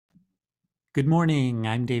Good morning.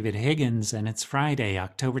 I'm David Higgins, and it's Friday,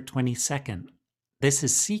 October 22nd. This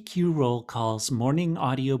is CQ Roll Call's morning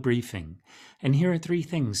audio briefing, and here are three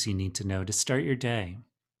things you need to know to start your day.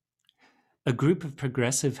 A group of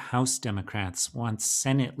progressive House Democrats wants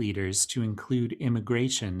Senate leaders to include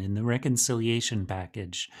immigration in the reconciliation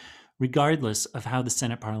package, regardless of how the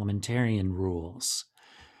Senate parliamentarian rules.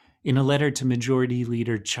 In a letter to Majority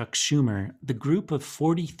Leader Chuck Schumer, the group of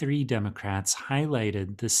 43 Democrats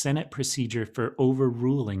highlighted the Senate procedure for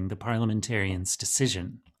overruling the parliamentarian's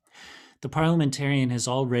decision. The parliamentarian has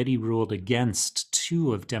already ruled against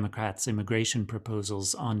two of Democrats' immigration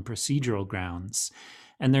proposals on procedural grounds,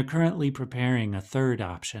 and they're currently preparing a third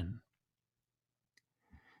option.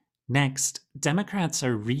 Next, Democrats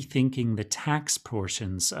are rethinking the tax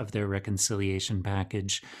portions of their reconciliation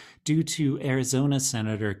package due to Arizona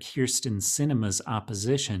Senator Kyrsten Sinema's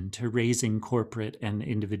opposition to raising corporate and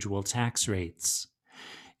individual tax rates.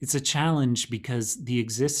 It's a challenge because the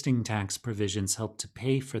existing tax provisions help to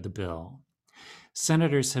pay for the bill.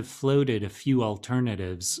 Senators have floated a few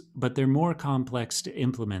alternatives, but they're more complex to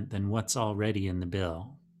implement than what's already in the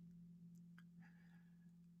bill.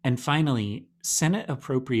 And finally, Senate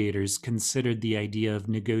appropriators considered the idea of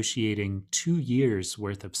negotiating 2 years'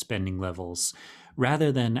 worth of spending levels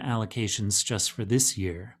rather than allocations just for this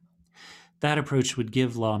year. That approach would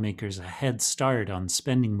give lawmakers a head start on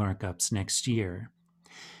spending markups next year.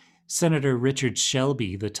 Senator Richard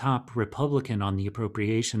Shelby, the top Republican on the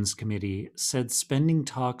Appropriations Committee, said spending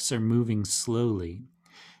talks are moving slowly,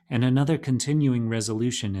 and another continuing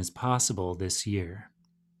resolution is possible this year.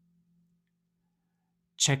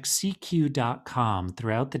 Check CQ.com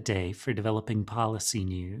throughout the day for developing policy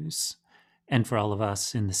news. And for all of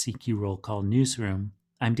us in the CQ Roll Call newsroom,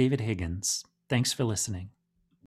 I'm David Higgins. Thanks for listening.